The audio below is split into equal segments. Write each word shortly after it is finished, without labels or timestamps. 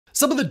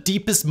Some of the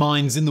deepest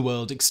mines in the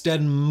world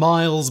extend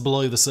miles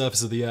below the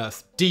surface of the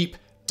Earth. Deep,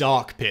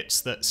 dark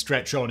pits that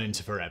stretch on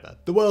into forever.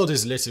 The world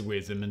is littered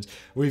with them, and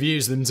we've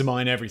used them to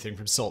mine everything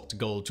from salt to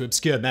gold to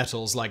obscure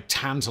metals like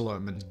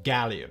tantalum and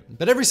gallium.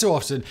 But every so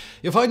often,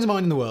 you'll find a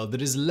mine in the world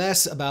that is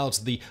less about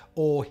the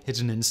ore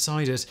hidden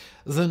inside it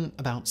than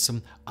about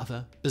some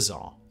other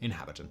bizarre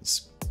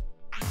inhabitants.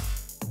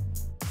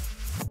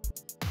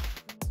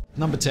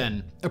 Number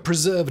 10. A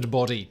preserved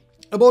body.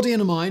 A body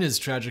in a mine is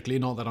tragically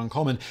not that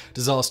uncommon.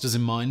 Disasters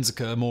in mines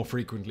occur more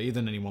frequently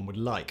than anyone would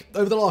like.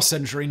 Over the last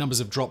century, numbers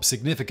have dropped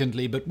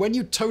significantly, but when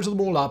you total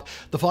them all up,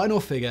 the final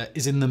figure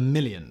is in the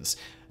millions.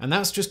 And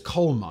that's just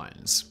coal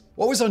mines.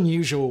 What was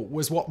unusual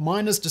was what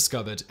miners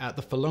discovered at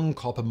the Falun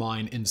copper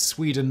mine in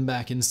Sweden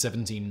back in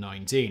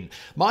 1719.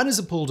 Miners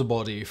had pulled a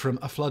body from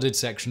a flooded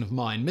section of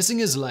mine, missing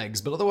his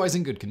legs but otherwise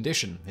in good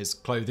condition. His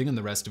clothing and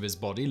the rest of his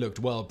body looked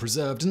well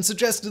preserved and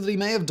suggested that he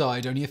may have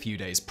died only a few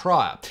days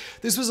prior.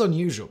 This was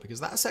unusual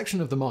because that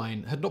section of the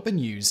mine had not been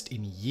used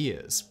in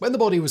years. When the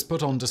body was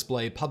put on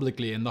display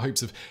publicly in the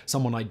hopes of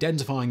someone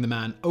identifying the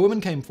man, a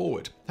woman came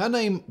forward. Her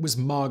name was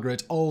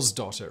Margaret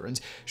Olsdotter, and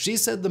she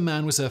said the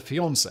man was her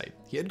fiancé.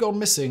 He had gone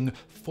missing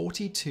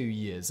 42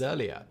 years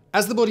earlier.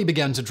 As the body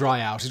began to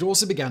dry out, it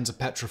also began to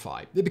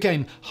petrify. It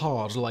became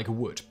hard like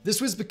wood. This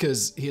was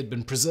because he had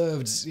been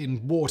preserved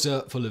in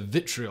water full of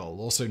vitriol,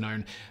 also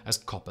known as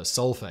copper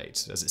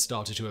sulfate. As it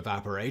started to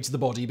evaporate, the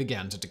body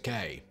began to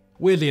decay.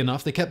 Weirdly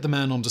enough, they kept the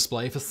man on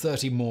display for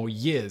 30 more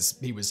years.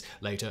 He was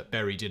later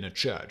buried in a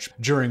church.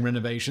 During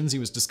renovations, he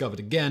was discovered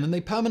again, and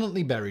they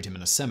permanently buried him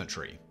in a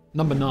cemetery.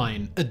 Number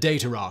 9. A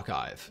data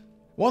archive.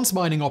 Once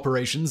mining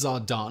operations are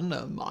done,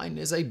 a mine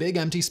is a big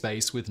empty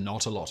space with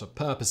not a lot of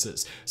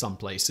purposes. Some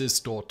places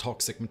store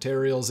toxic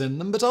materials in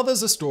them, but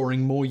others are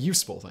storing more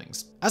useful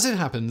things. As it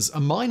happens, a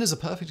mine is a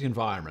perfect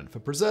environment for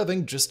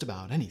preserving just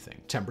about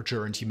anything.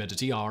 Temperature and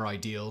humidity are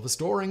ideal for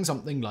storing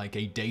something like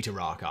a data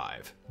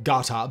archive.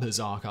 GitHub has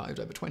archived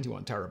over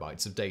 21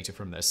 terabytes of data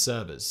from their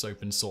servers,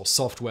 open source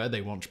software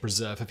they want to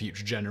preserve for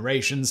future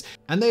generations,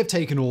 and they have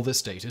taken all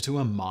this data to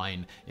a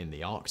mine in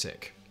the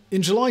Arctic.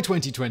 In July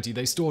 2020,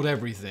 they stored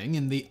everything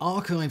in the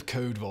Archive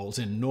Code Vault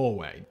in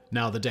Norway.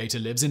 Now the data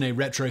lives in a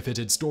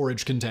retrofitted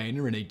storage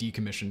container in a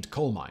decommissioned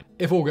coal mine.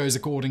 If all goes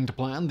according to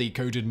plan, the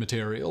coded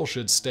material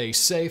should stay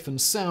safe and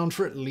sound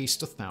for at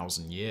least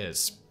 1,000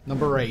 years.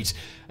 Number 8.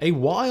 A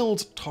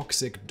wild,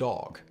 toxic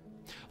dog.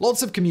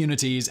 Lots of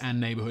communities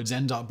and neighborhoods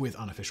end up with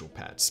unofficial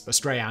pets, a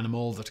stray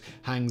animal that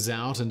hangs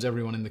out and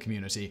everyone in the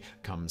community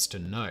comes to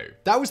know.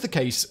 That was the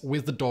case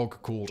with the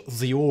dog called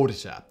the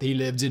Auditor. He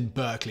lived in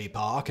Berkeley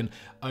Park, an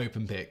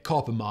open-pit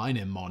copper mine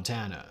in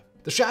Montana.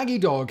 The shaggy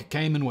dog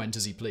came and went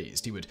as he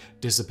pleased. He would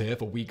disappear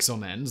for weeks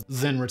on end,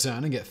 then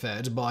return and get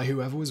fed by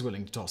whoever was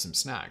willing to toss him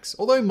snacks.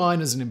 Although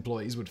miners and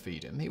employees would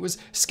feed him, he was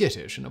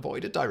skittish and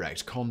avoided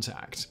direct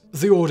contact.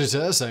 The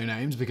Auditor, so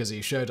named because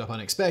he showed up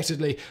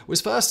unexpectedly, was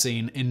first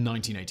seen in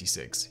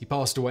 1986. He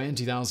passed away in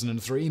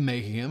 2003,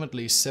 making him at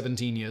least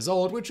 17 years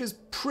old, which is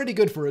pretty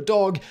good for a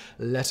dog,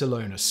 let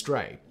alone a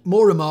stray.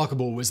 More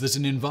remarkable was that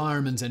an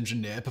environment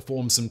engineer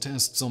performed some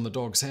tests on the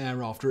dog's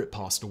hair after it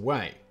passed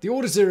away. The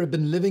Auditor had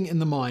been living in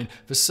the mine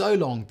for so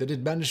long that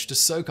it managed to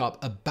soak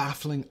up a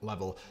baffling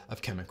level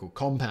of chemical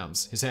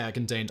compounds. His hair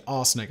contained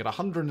arsenic at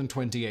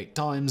 128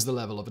 times the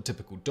level of a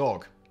typical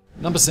dog.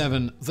 Number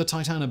 7. The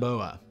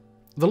Titanoboa.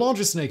 The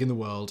largest snake in the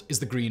world is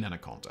the green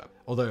anaconda.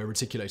 Although a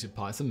reticulated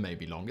python may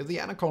be longer, the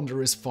anaconda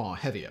is far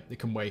heavier. It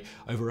can weigh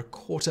over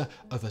 1/4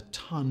 of a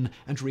ton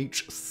and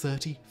reach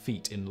 30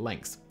 feet in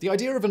length. The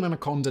idea of an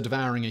anaconda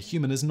devouring a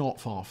human is not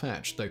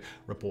far-fetched, though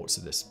reports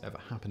of this ever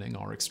happening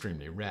are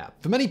extremely rare.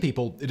 For many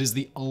people, it is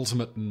the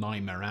ultimate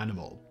nightmare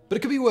animal. But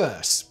it could be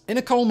worse. In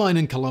a coal mine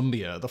in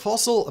Colombia, the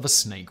fossil of a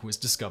snake was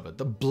discovered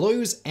that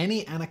blows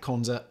any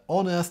anaconda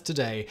on Earth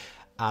today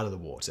out of the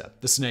water.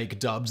 The snake,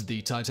 dubbed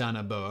the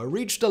Titanoboa,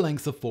 reached a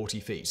length of 40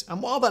 feet.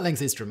 And while that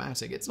length is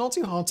dramatic, it's not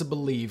too hard to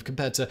believe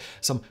compared to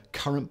some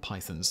current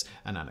pythons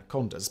and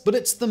anacondas. But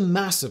it's the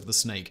mass of the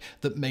snake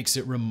that makes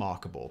it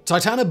remarkable.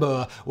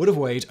 Titanoboa would have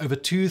weighed over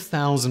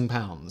 2,000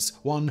 pounds,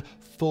 1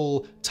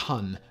 full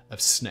ton of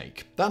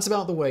snake. That's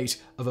about the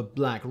weight of a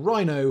black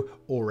rhino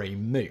or a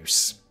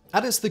moose.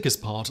 At its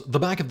thickest part,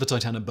 the back of the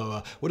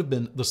Titanoboa would have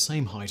been the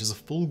same height as a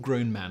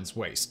full-grown man's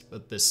waist.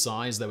 At this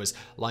size, there was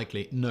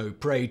likely no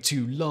prey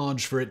too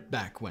large for it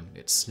back when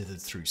it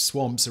slithered through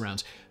swamps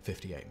around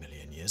 58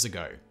 million years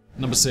ago.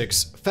 Number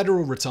 6.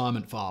 Federal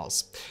retirement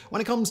files. When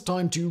it comes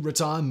time to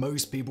retire,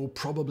 most people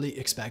probably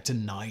expect a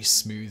nice,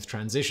 smooth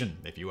transition.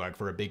 If you work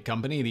for a big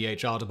company, the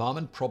HR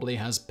department probably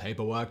has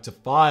paperwork to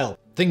file,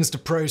 things to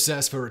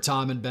process for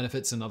retirement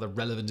benefits and other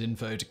relevant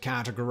info to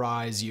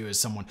categorize you as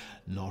someone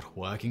not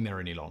working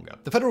there any longer.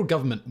 The federal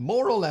government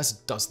more or less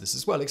does this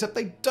as well, except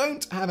they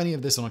don't have any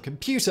of this on a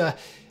computer.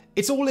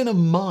 It's all in a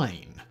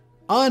mine.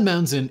 Iron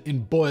Mountain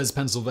in Boyers,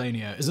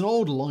 Pennsylvania is an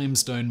old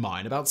limestone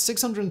mine about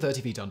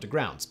 630 feet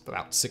underground.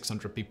 About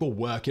 600 people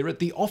work here at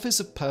the Office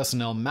of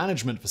Personnel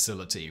Management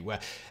facility, where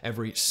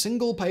every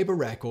single paper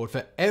record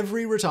for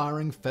every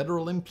retiring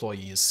federal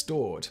employee is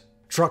stored.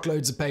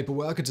 Truckloads of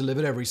paperwork are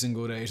delivered every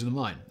single day to the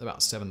mine.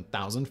 About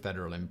 7,000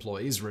 federal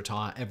employees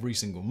retire every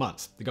single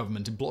month. The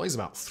government employs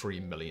about 3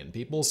 million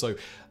people, so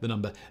the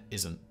number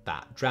isn't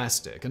that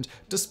drastic. And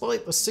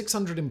despite the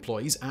 600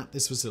 employees at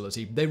this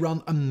facility, they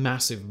run a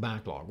massive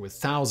backlog with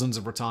thousands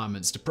of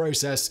retirements to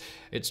process.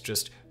 It's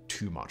just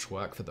too much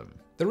work for them.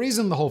 The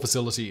reason the whole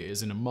facility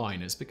is in a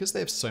mine is because they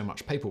have so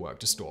much paperwork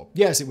to store.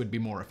 Yes, it would be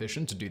more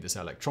efficient to do this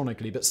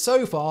electronically, but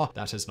so far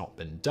that has not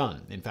been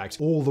done. In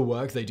fact, all the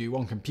work they do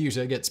on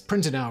computer gets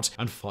printed out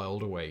and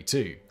filed away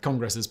too.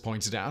 Congress has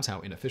pointed out how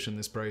inefficient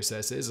this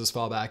process is as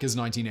far back as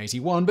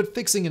 1981, but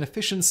fixing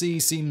inefficiency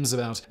seems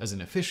about as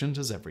inefficient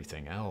as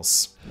everything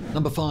else.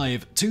 Number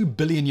 5. 2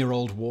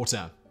 billion-year-old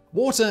water.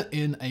 Water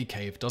in a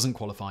cave doesn't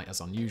qualify as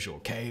unusual.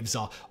 Caves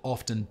are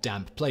often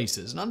damp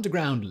places, and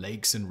underground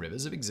lakes and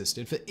rivers have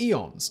existed for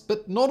eons.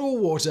 But not all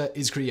water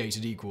is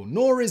created equal,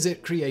 nor is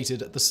it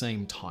created at the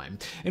same time.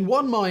 In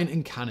one mine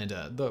in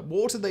Canada, the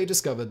water they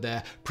discovered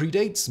there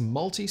predates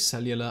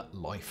multicellular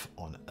life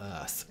on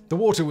Earth. The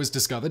water was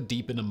discovered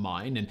deep in a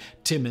mine in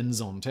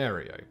Timmins,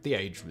 Ontario. The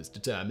age was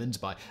determined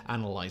by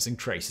analyzing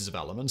traces of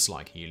elements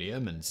like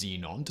helium and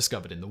xenon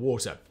discovered in the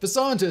water. For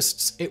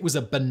scientists, it was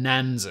a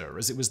bonanza,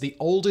 as it was the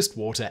oldest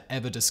water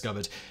ever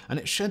discovered, and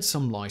it sheds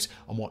some light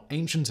on what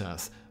ancient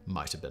Earth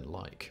might have been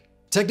like.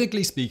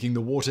 Technically speaking, the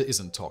water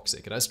isn't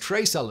toxic. It has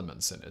trace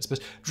elements in it,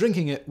 but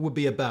drinking it would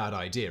be a bad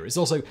idea. It's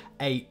also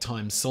 8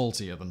 times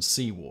saltier than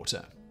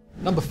seawater.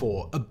 Number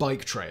 4. A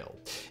bike trail.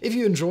 If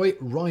you enjoy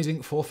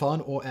riding for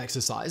fun or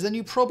exercise, then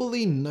you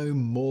probably know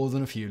more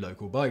than a few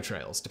local bike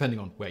trails. Depending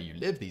on where you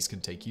live, these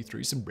can take you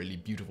through some really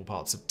beautiful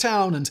parts of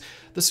town and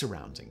the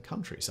surrounding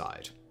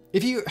countryside.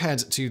 If you head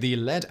to the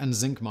lead and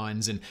zinc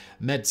mines in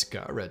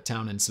Medzica, a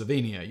town in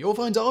Slovenia, you'll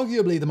find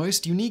arguably the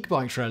most unique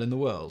bike trail in the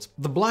world.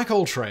 The Black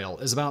Hole Trail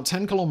is about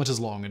 10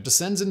 kilometers long and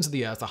descends into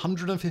the earth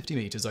 150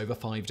 meters over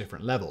 5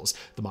 different levels.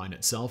 The mine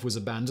itself was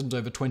abandoned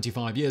over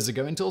 25 years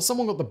ago until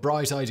someone got the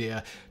bright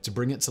idea to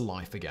bring it to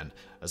life again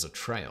as a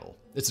trail.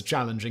 It's a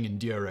challenging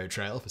enduro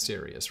trail for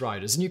serious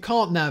riders, and you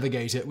can't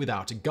navigate it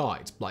without a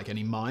guide. Like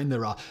any mine,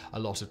 there are a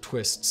lot of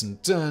twists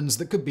and turns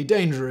that could be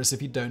dangerous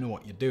if you don't know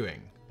what you're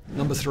doing.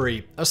 Number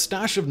 3. A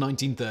stash of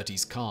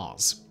 1930s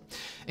cars.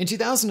 In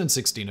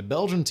 2016, a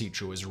Belgian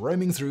teacher was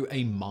roaming through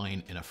a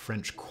mine in a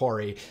French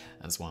quarry,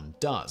 as one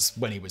does.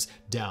 When he was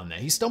down there,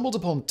 he stumbled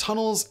upon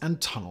tunnels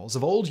and tunnels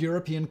of old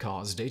European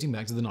cars dating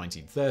back to the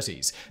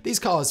 1930s. These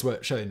cars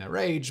were showing their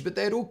age, but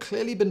they had all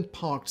clearly been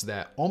parked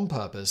there on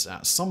purpose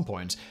at some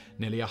point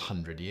nearly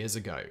 100 years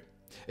ago.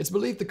 It's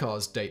believed the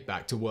cars date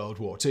back to World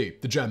War II.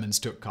 The Germans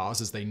took cars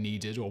as they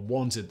needed or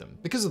wanted them.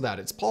 Because of that,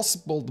 it's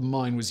possible the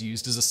mine was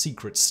used as a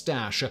secret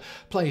stash, a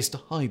place to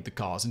hide the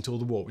cars until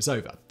the war was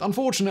over.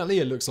 Unfortunately,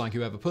 it looks like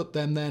whoever put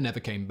them there never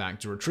came back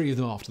to retrieve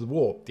them after the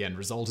war. The end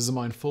result is a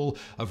mine full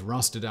of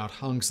rusted out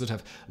hunks that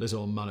have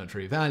little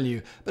monetary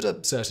value, but are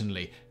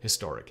certainly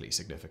historically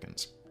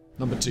significant.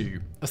 Number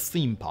 2. A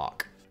theme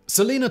park.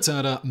 Salina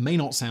Turda may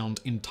not sound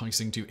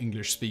enticing to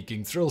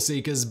English-speaking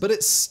thrill-seekers, but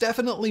it's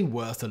definitely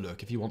worth a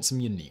look if you want some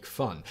unique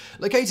fun.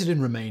 Located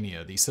in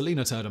Romania, the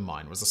Salina Turda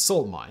mine was a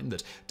salt mine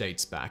that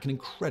dates back an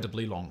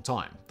incredibly long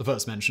time. The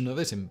first mention of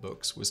it in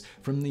books was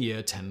from the year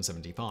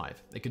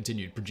 1075. It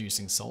continued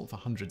producing salt for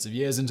hundreds of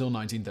years until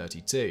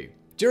 1932.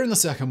 During the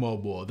Second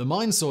World War, the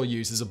mine saw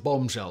use as a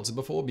bomb shelter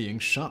before being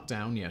shut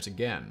down yet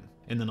again.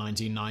 In the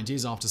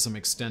 1990s, after some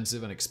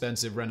extensive and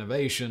expensive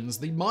renovations,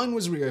 the mine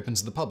was reopened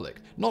to the public.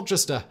 Not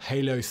just a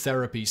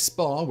halotherapy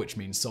spa, which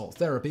means salt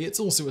therapy, it's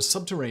also a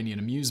subterranean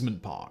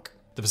amusement park.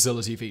 The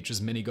facility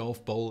features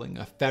mini-golf, bowling,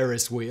 a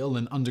Ferris wheel,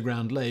 an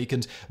underground lake,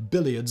 and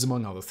billiards,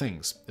 among other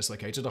things. It's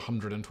located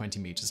 120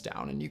 meters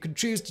down, and you can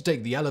choose to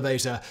take the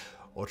elevator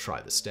or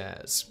try the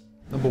stairs.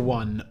 Number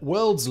 1.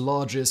 World's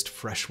largest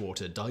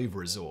freshwater dive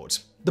resort.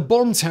 The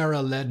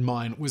Bonterra lead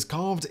mine was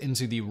carved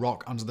into the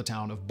rock under the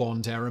town of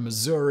Bonterra,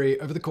 Missouri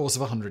over the course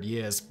of 100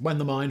 years. When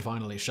the mine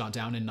finally shut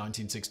down in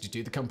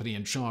 1962, the company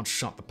in charge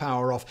shut the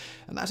power off,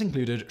 and that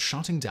included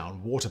shutting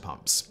down water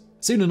pumps.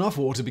 Soon enough,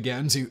 water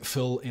began to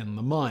fill in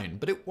the mine,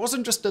 but it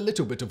wasn't just a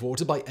little bit of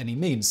water by any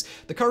means.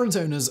 The current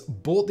owners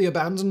bought the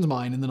abandoned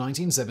mine in the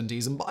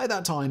 1970s, and by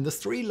that time, the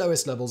 3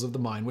 lowest levels of the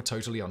mine were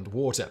totally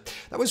underwater.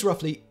 That was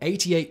roughly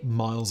 88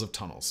 miles of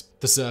tunnels.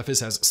 The surface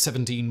has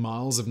 17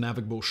 miles of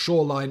navigable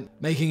shoreline,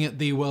 making it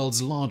the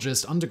world's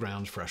largest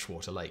underground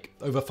freshwater lake.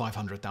 Over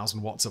 500,000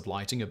 watts of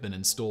lighting have been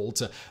installed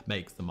to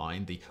make the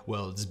mine the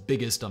world's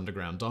biggest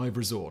underground dive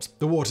resort.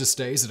 The water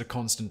stays at a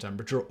constant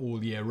temperature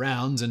all year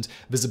round, and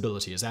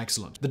visibility is excellent.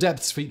 The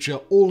depths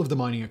feature all of the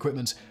mining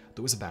equipment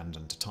that was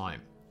abandoned to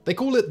time. They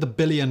call it the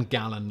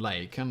billion-gallon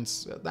lake, and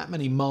that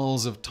many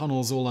miles of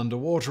tunnels all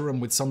underwater and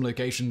with some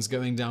locations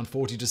going down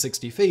 40 to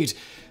 60 feet,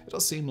 it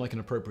does seem like an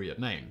appropriate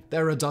name.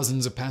 There are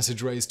dozens of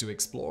passageways to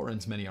explore,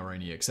 and many are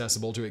only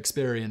accessible to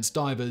experienced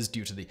divers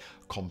due to the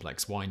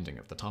complex winding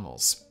of the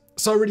tunnels.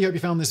 So I really hope you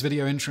found this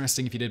video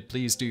interesting. If you did,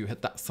 please do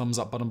hit that thumbs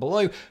up button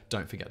below.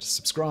 Don't forget to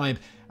subscribe,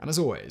 and as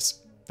always,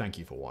 thank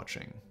you for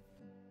watching.